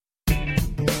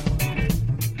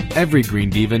Every Green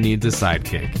Diva needs a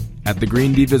sidekick. At the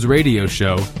Green Divas radio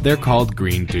show, they're called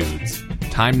Green Dudes.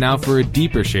 Time now for a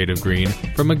deeper shade of green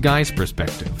from a guy's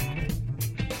perspective.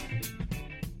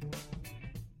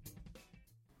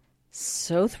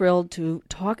 So thrilled to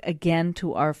talk again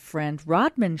to our friend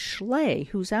Rodman Schley,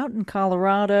 who's out in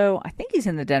Colorado. I think he's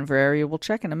in the Denver area. We'll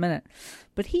check in a minute.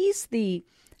 But he's the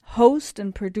host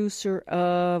and producer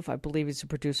of, I believe he's a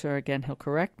producer, again, he'll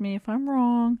correct me if I'm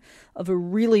wrong, of a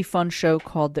really fun show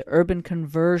called The Urban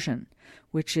Conversion,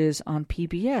 which is on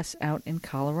PBS out in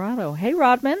Colorado. Hey,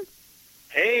 Rodman.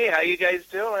 Hey, how you guys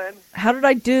doing? How did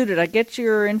I do? Did I get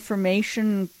your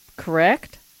information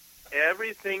correct?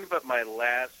 Everything but my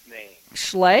last name.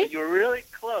 Schley? You were really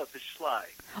close. It's Schley.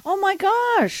 Oh, my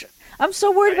gosh. I'm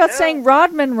so worried about saying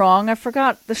Rodman wrong. I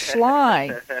forgot the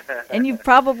Schley. And you've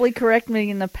probably corrected me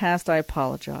in the past. I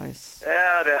apologize.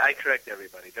 Yeah, I correct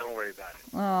everybody. Don't worry about it.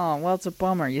 Oh, well, it's a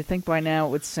bummer. You think by now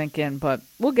it would sink in, but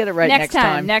we'll get it right next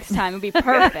time. Next time. It'll be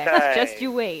perfect. Just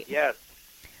you wait. Yes.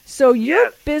 So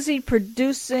you're busy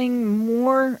producing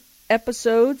more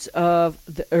episodes of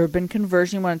The Urban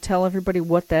Conversion. You want to tell everybody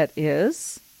what that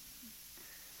is?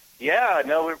 Yeah,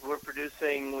 no, we're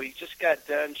producing. We just got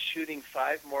done shooting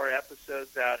 5 more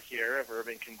episodes out here of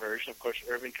Urban Conversion. Of course,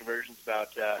 Urban Conversion is about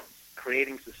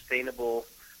creating sustainable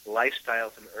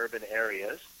lifestyles in urban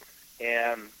areas.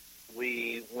 And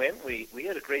we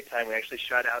had a great time. We actually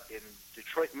shot out in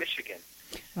Detroit, Michigan.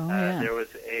 Oh, yeah. There was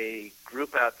a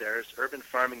group out there, it's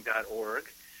urbanfarming.org,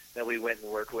 that we went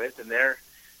and worked with, and they're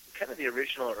kind of the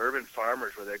original urban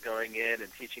farmers where they're going in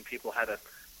and teaching people how to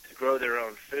grow their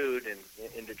own food. And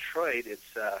in Detroit,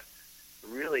 it's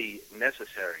really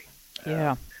necessary.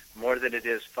 Yeah. More than it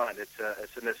is fun. It's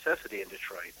a necessity in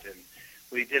Detroit. And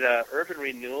we did a urban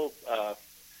renewal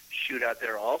shoot out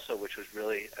there also, which was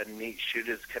really a neat shoot.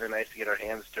 It's kind of nice to get our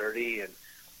hands dirty and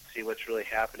see what's really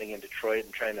happening in Detroit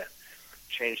and trying to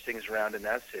change things around in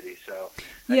that city. So,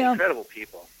 incredible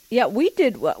people. Yeah, we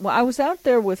did. Well, I was out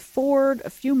there with Ford a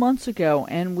few months ago,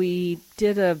 and we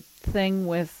did a thing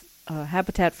with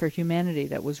Habitat for Humanity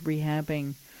that was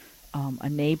rehabbing a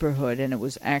neighborhood, and it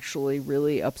was actually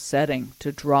really upsetting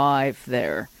to drive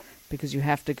there because you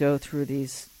have to go through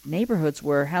these neighborhoods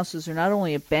where houses are not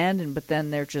only abandoned, but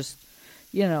then they're just,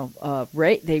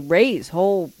 they raise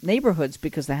whole neighborhoods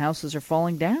because the houses are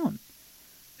falling down.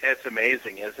 It's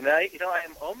amazing, isn't it?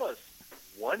 I'm almost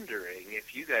wondering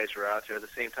if you guys were out there at the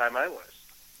same time I was.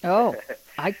 Oh,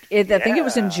 I think it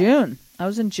was in June. I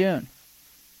was in June.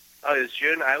 Oh, it was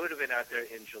June? I would have been out there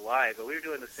in July, but we were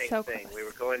doing the same thing. Close. We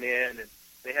were going in, and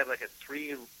they had like a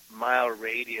 3-mile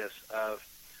radius of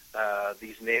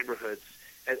these neighborhoods.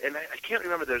 And I can't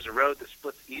remember, there's a road that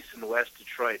splits east and west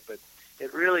Detroit, but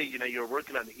it really, you're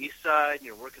working on the east side, and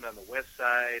you're working on the west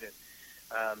side, and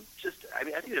I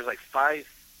think there's like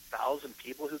 5,000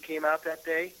 people who came out that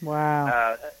day.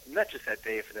 Wow. Not just that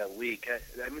day, for that week.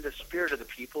 I mean, the spirit of the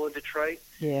people in Detroit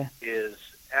is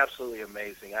absolutely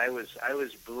amazing. I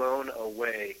was blown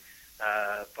away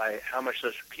by how much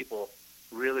those people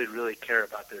really, really care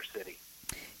about their city.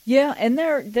 Yeah, and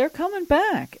they're coming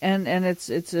back, and it's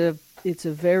a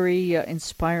very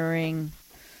inspiring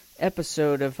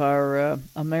episode of our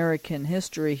American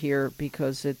history here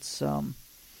because it's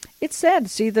sad to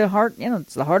see the heart.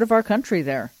 It's the heart of our country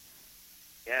there.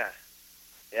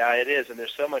 Yeah, it is, and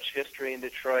there's so much history in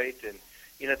Detroit, and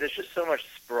there's just so much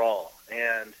sprawl.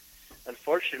 And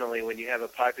unfortunately, when you have a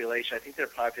population, I think their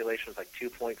population was like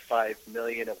 2.5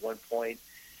 million at one point,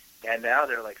 and now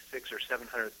they're like 600,000 or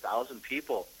 700,000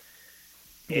 people.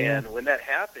 Yeah. And when that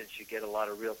happens, you get a lot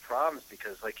of real problems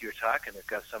because, like you were talking, they've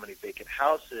got so many vacant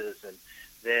houses, and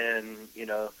then,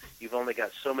 you've only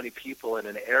got so many people in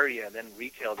an area, and then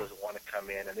retail doesn't want to come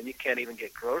in, and then you can't even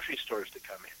get grocery stores to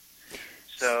come in.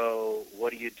 So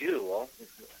what do? Well,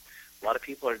 a lot of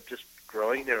people are just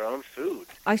growing their own food.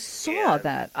 I saw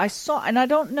that. And I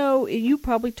don't know, you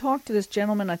probably talked to this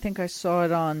gentleman. I think I saw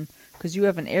it on, because you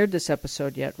haven't aired this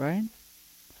episode yet, right?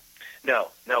 No,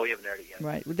 we haven't aired it yet.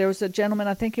 Right. There was a gentleman,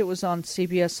 I think it was on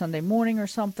CBS Sunday Morning or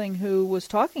something, who was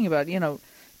talking about,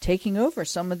 taking over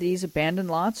some of these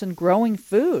abandoned lots and growing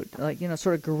food, like,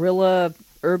 sort of guerrilla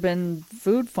urban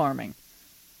food farming.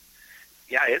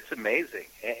 Yeah, it's amazing.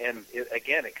 And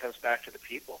again, it comes back to the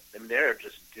people. I mean, they're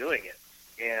just doing it.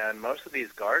 And most of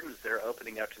these gardens, they're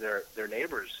opening up to their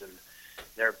neighbors, and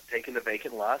they're taking the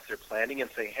vacant lots, they're planting and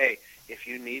saying, hey, if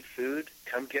you need food,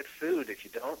 come get food. If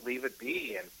you don't, leave it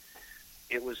be. And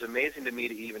it was amazing to me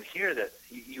to even hear that.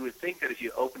 You would think that if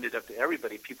you opened it up to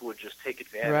everybody, people would just take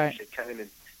advantage. Right. They'd come in and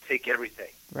take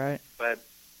everything. Right. But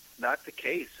not the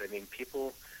case. I mean,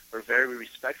 people were very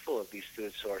respectful of these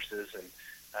food sources, and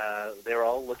they were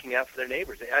all looking out for their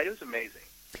neighbors. It was amazing.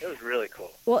 It was really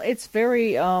cool. Well, it's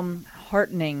very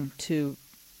heartening to,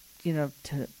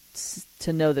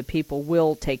 to know that people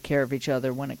will take care of each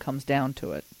other when it comes down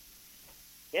to it.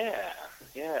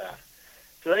 Yeah.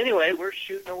 So anyway, we're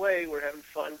shooting away. We're having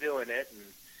fun doing it, and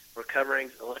we're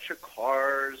covering electric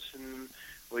cars, and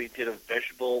we did a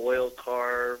vegetable oil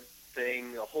car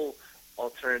thing, a whole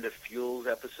alternative fuels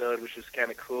episode, which was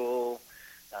kind of cool.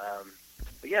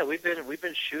 But yeah, we've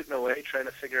been shooting away, trying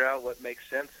to figure out what makes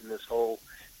sense in this whole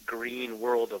green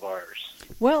world of ours.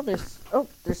 Well, there's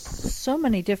so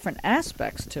many different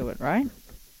aspects to it, right?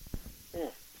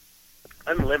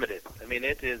 Unlimited. I mean,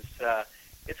 it is.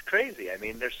 It's crazy. I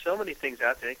mean, there's so many things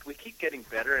out there. We keep getting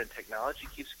better, and technology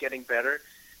keeps getting better.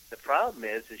 The problem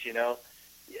is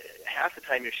half the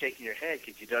time you're shaking your head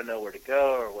because you don't know where to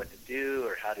go or what to do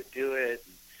or how to do it.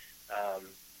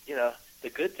 The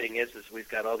good thing is we've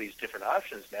got all these different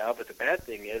options now, but the bad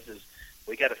thing is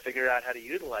we got to figure out how to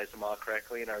utilize them all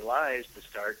correctly in our lives to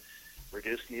start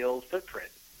reducing the old footprint.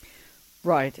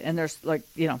 Right, and there's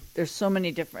there's so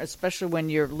many different, especially when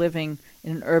you're living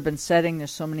in an urban setting,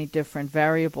 there's so many different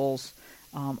variables.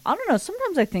 I don't know,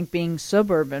 sometimes I think being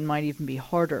suburban might even be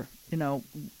harder.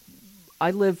 I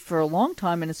lived for a long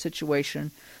time in a situation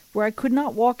where I could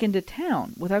not walk into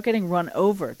town without getting run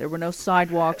over. There were no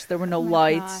sidewalks, there were no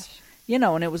lights,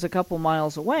 and it was a couple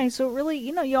miles away. So really,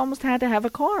 you almost had to have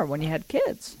a car when you had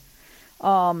kids.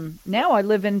 Now I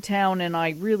live in town, and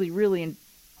I really, really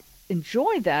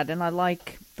enjoy that, and I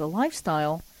like the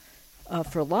lifestyle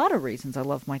for a lot of reasons. I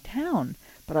love my town,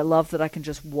 but I love that I can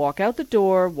just walk out the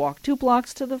door, walk 2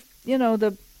 blocks to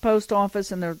the post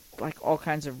office, and there are like all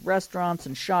kinds of restaurants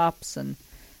and shops, and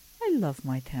I love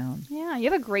my town. Yeah, you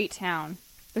have a great town.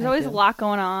 There's always a lot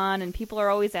going on, and people are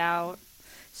always out.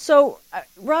 So,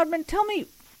 Rodman, tell me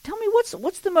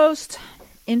what's the most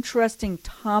interesting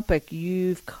topic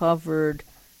you've covered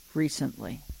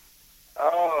recently?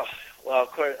 Oh, well,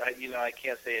 of course, I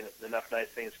can't say enough nice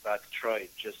things about Detroit,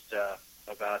 just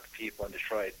about the people in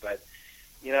Detroit. But,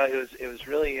 it was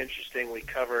really interesting. We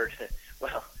covered,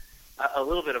 a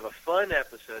little bit of a fun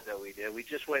episode that we did. We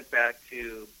just we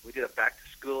did a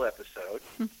back-to-school episode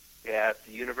at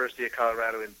the University of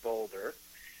Colorado in Boulder,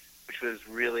 which was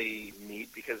really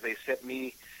neat because they sent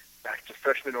me back to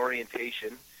freshman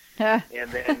orientation.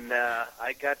 And then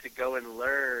I got to go and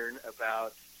learn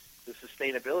about the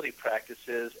sustainability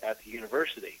practices at the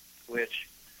university, which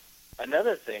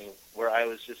another thing where I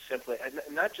was just simply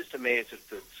not just amazed at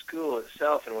the school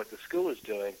itself and what the school was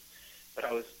doing, but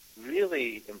I was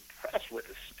really impressed with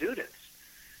the students.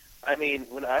 I mean,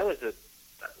 when I was a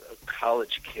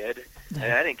college kid, and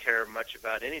I didn't care much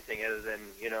about anything other than,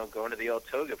 going to the old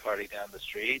toga party down the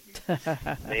street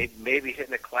and maybe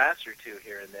hitting a class or two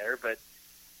here and there, but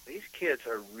these kids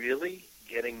are really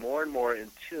getting more and more in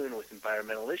tune with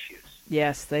environmental issues.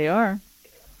 Yes, they are.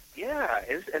 Yeah,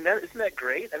 isn't that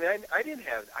great? I mean,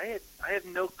 I had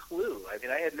no clue. I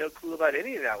mean, I had no clue about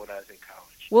any of that when I was in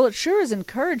college. Well, it sure is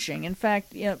encouraging. In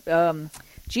fact,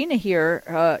 Gina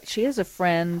here, she has a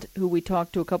friend who we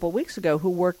talked to a couple of weeks ago who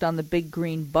worked on the Big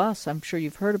Green Bus. I'm sure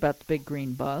you've heard about the Big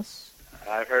Green Bus.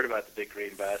 I've heard about the Big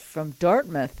Green Bus. From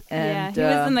Dartmouth. And, he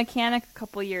was the mechanic a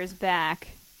couple years back,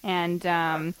 and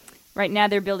right now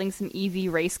they're building some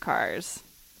EV race cars.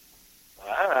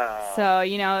 Wow.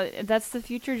 So, that's the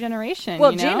future generation.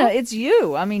 Well, Gina, it's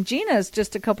you. I mean, Gina's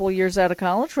just a couple of years out of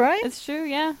college, right? It's true,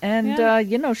 yeah. And,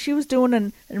 she was doing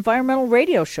an environmental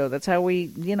radio show. That's how we,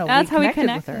 that's how we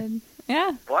connected with her.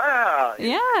 Yeah. Wow.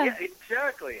 Yeah,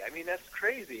 exactly. I mean, that's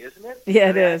crazy, isn't it?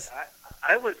 Yeah, it is.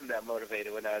 I wasn't that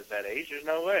motivated when I was that age. There's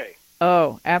no way.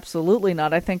 Oh, absolutely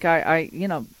not. I think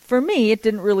for me, it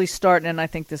didn't really start, and I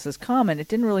think this is common, it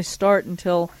didn't really start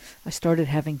until I started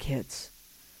having kids.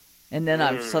 And then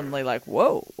I'm suddenly like,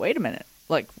 whoa, wait a minute.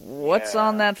 Like, what's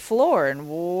on that floor, and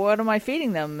what am I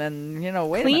feeding them? And,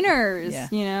 wait Cleaners, a minute.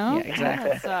 Yeah,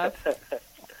 exactly. Stuff.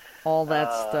 All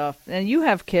that stuff. And you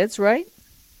have kids, right?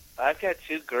 I've got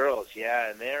 2 girls,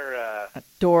 yeah, and they're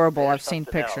adorable. I've seen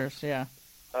pictures, yeah.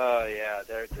 Oh, yeah,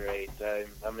 they're great.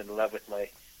 I'm in love with my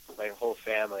whole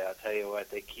family. I'll tell you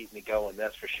what, they keep me going,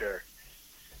 that's for sure.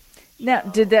 Now,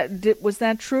 was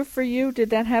that true for you?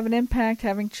 Did that have an impact,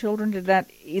 having children? Did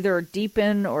that either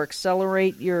deepen or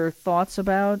accelerate your thoughts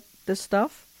about this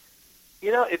stuff?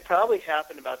 It probably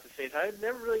happened about the same time. It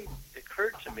never really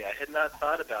occurred to me. I had not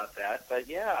thought about that. But,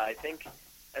 yeah, I think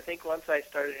once I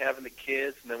started having the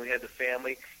kids and then we had the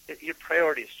family, your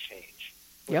priorities change,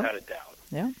 without a doubt.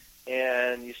 Yeah.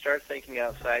 And you start thinking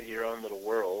outside your own little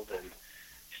world, and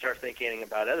you start thinking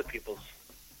about other people's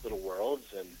little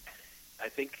worlds. And I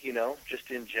think,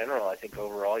 just in general, I think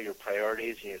overall your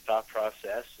priorities and your thought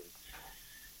process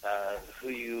and who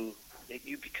you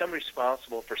you become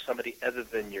responsible for somebody other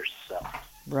than yourself.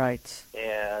 Right.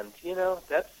 And,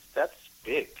 that's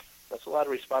big. That's a lot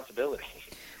of responsibility.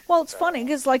 Well, it's funny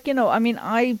because,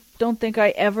 I don't think I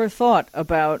ever thought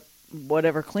about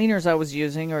whatever cleaners I was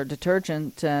using or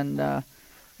detergent and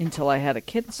until I had a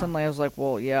kid. And suddenly I was like,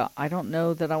 well, yeah, I don't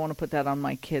know that I want to put that on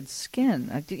my kid's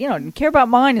skin. I didn't care about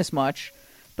mine as much.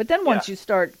 But then once you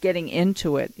start getting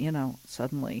into it,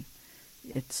 suddenly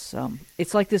it's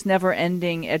like this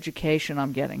never-ending education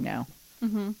I'm getting now.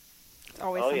 Mm-hmm. It's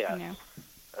always something new.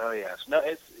 Oh, yes. No,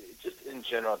 it's just in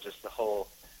general, just the whole,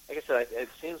 like I said, it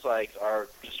seems like our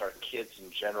kids in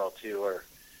general, too,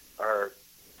 are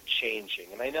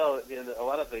changing. And I know a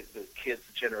lot of the kids'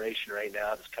 generation right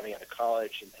now that's coming out of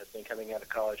college and has been coming out of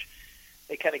college,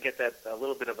 they kind of get that a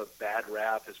little bit of a bad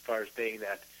rap as far as being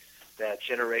that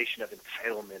generation of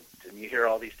entitlement, and you hear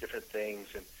all these different things,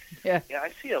 and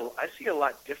I see a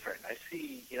lot different. I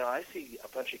see a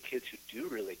bunch of kids who do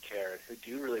really care and who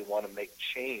do really want to make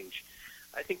change.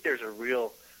 I think there's a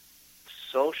real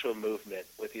social movement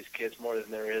with these kids more than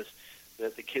there is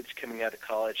the kids coming out of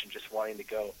college and just wanting to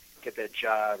go get that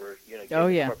job or get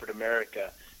into corporate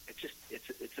America.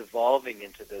 It's evolving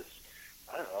into this.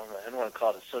 I don't want to call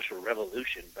it a social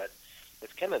revolution, but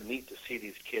it's kind of neat to see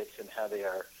these kids and how they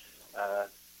are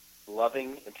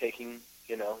loving and taking,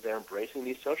 they're embracing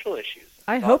these social issues.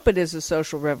 I hope it is a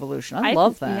social revolution. I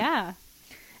love that. Yeah.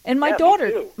 And my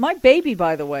daughter, my baby,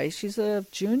 by the way, she's a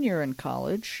junior in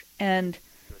college, and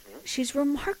she's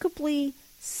remarkably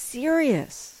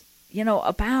serious,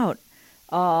 about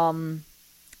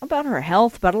her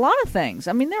health, about a lot of things.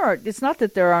 I mean, it's not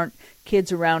that there aren't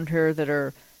kids around her that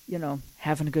are,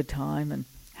 having a good time and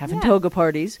having toga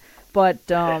parties, but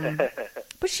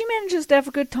she manages to have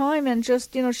a good time, and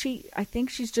just, I think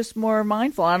she's just more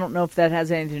mindful. I don't know if that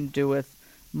has anything to do with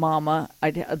Mama.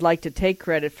 I'd like to take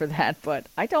credit for that, but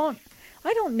I don't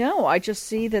know. I just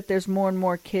see that there's more and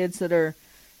more kids that are,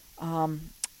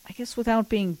 I guess without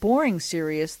being boring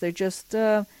serious, they're just,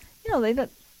 they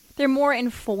don't. They're more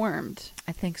informed.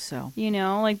 I think so.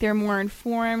 They're more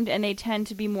informed, and they tend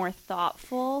to be more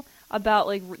thoughtful about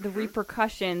the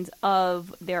repercussions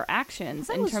of their actions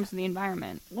in terms of the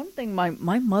environment. One thing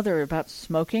my mother about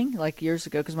smoking, years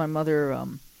ago, because my mother,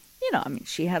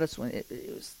 she had us when it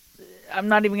was. I'm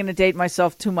not even going to date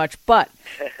myself too much, but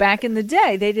back in the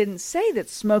day, they didn't say that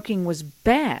smoking was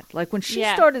bad. Like when she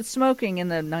started smoking in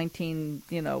the 30s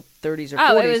or 40s.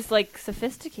 Oh, it was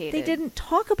sophisticated. They didn't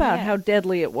talk about how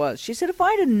deadly it was. She said, if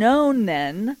I'd have known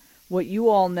then what you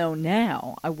all know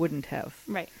now, I wouldn't have.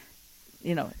 Right.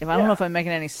 I don't know if I'm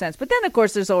making any sense. But then, of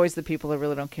course, there's always the people that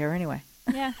really don't care anyway.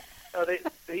 Yeah. Oh, they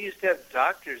used to have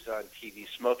doctors on TV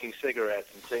smoking cigarettes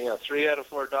and saying, 3 out of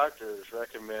 4 doctors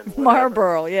recommend whatever.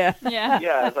 Marlboro, yeah. Yeah.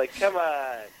 Yeah, it's like, come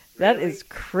on. That is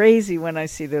crazy when I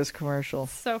see those commercials.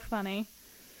 So funny.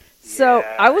 So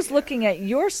I was looking at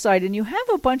your site, and you have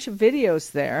a bunch of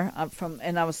videos there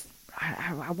and I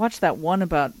watched that one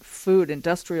about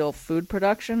industrial food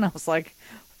production. I was like,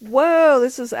 whoa,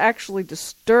 this is actually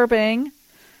disturbing,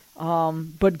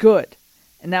 but good.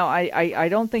 And now I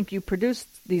don't think you produced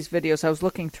these videos. I was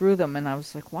looking through them, and I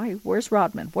was like, why? Where's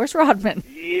Rodman? Where's Rodman?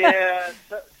 Yeah,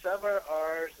 some are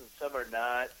ours and some are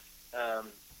not.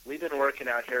 We've been working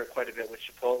out here quite a bit with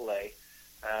Chipotle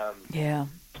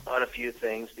on a few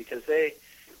things because they're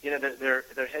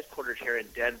headquartered here in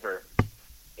Denver.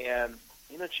 And,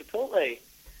 Chipotle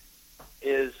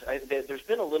is there's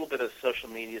been a little bit of social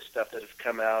media stuff that has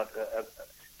come out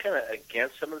kind of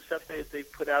against some of the stuff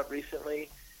they've put out recently.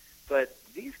 But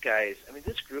these guys,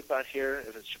 this group out here,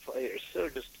 if it's Chipotle, are so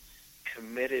just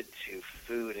committed to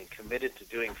food and committed to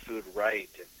doing food right.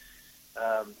 And,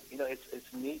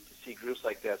 it's neat to see groups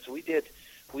like that. So we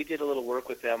did a little work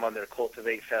with them on their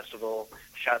Cultivate Festival,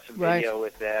 shot some video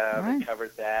with them, and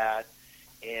covered that.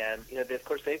 And, of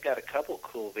course, they've got a couple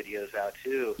cool videos out,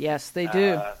 too. Yes, they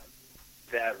do.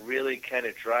 That really kind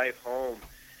of drive home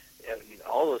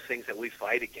all those things that we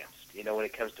fight against, when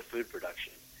it comes to food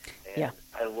production. And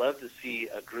I love to see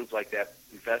a group like that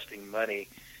investing money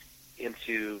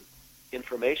into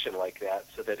information like that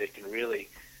so that it can really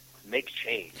make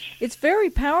change. It's very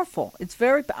powerful.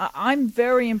 I'm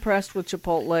very impressed with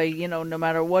Chipotle. No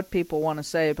matter what people want to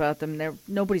say about them,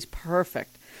 nobody's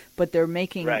perfect, but they're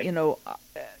making,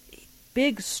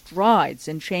 big strides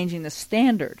in changing the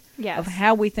standard of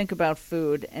how we think about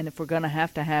food. And if we're going to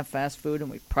have fast food, and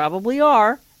we probably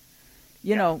are,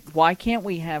 why can't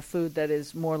we have food that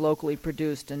is more locally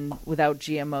produced and without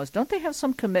GMOs? Don't they have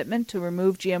some commitment to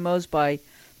remove GMOs by,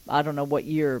 I don't know what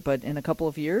year, but in a couple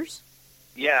of years?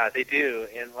 Yeah, they do.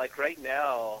 And right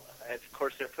now, of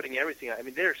course, they're putting everything on.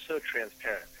 They're so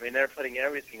transparent. They're putting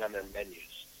everything on their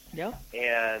menus. Yep.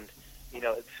 And,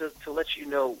 to let you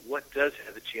know what does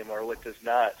have the GMO or what does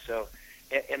not. So,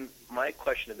 and my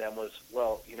question to them was,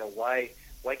 well, why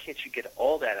can't you get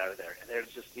all that out of there? And they're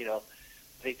just,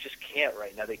 they just can't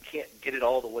right now. They can't get it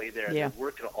all the way there. Yeah. They're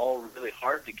working all really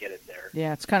hard to get it there.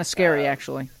 Yeah, it's kind of scary,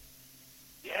 actually.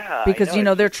 Yeah. Because,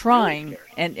 they're it's trying,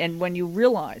 really and when you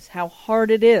realize how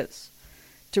hard it is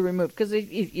to remove, because,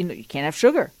 you can't have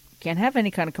sugar. You can't have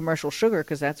any kind of commercial sugar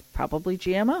because that's probably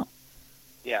GMO.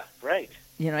 Yeah, right.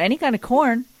 Any kind of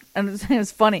corn. And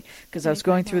it's funny because I was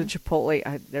going through the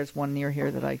Chipotle. There's one near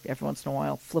here that I, every once in a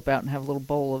while, flip out and have a little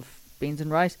bowl of beans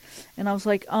and rice. And I was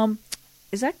like,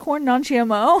 is that corn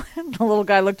non-GMO? And the little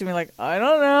guy looked at me like, I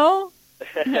don't know.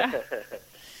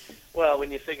 Well,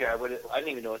 when you figure, I don't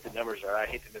even know what the numbers are. I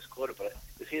hate to misquote it, but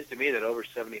it seems to me that over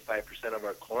 75% of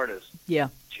our corn is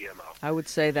GMO. I would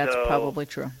say that's probably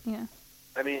true. Yeah.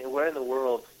 I mean, where in the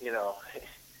world,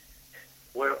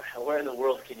 where in the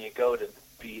world can you go to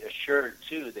be assured,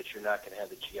 too, that you're not going to have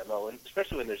the GMO, and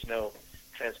especially when there's no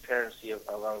transparency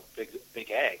along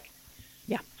big ag.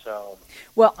 Yeah. So,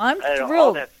 well, I'm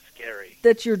thrilled that's scary.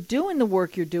 that you're doing the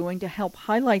work you're doing to help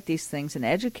highlight these things and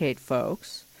educate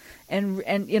folks.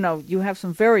 And you have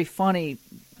some very funny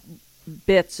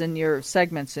bits in your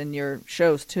segments in your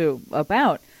shows, too,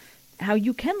 about how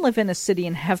you can live in a city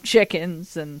and have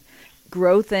chickens and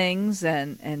grow things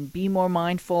and be more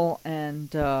mindful.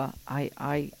 And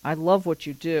I love what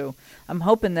you do. I'm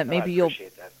hoping that maybe you'll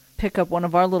pick up one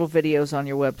of our little videos on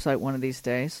your website one of these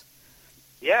days.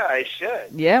 Yeah, I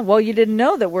should. Yeah, well, you didn't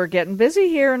know that we're getting busy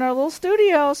here in our little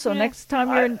studio, so next time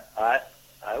you're in...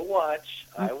 I watch.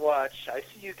 I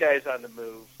see you guys on the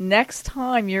move. Next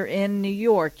time you're in New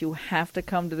York, you have to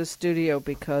come to the studio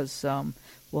because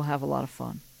we'll have a lot of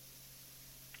fun.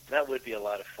 That would be a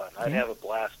lot of fun. I'd have a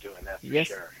blast doing that for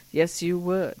sure. Yes, you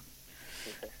would.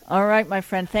 All right, my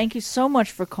friend. Thank you so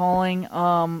much for calling.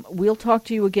 We'll talk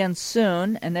to you again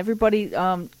soon. And everybody,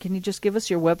 can you just give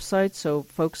us your website so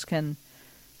folks can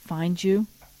find you?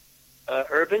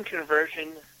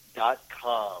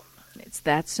 urbanconversion.com. It's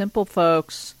that simple,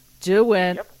 folks. Do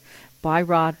it. Yep. Bye,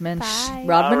 Rodman. Bye.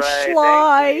 Rodman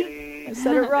Schley. I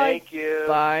said it right. Thank you.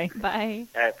 Bye. Bye.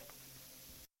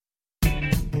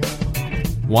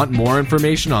 Want more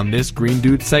information on this Green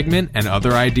Dude segment and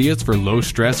other ideas for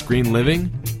low-stress green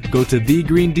living? Go to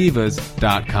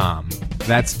thegreendivas.com.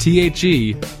 That's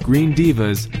THE,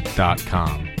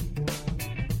 greendivas.com.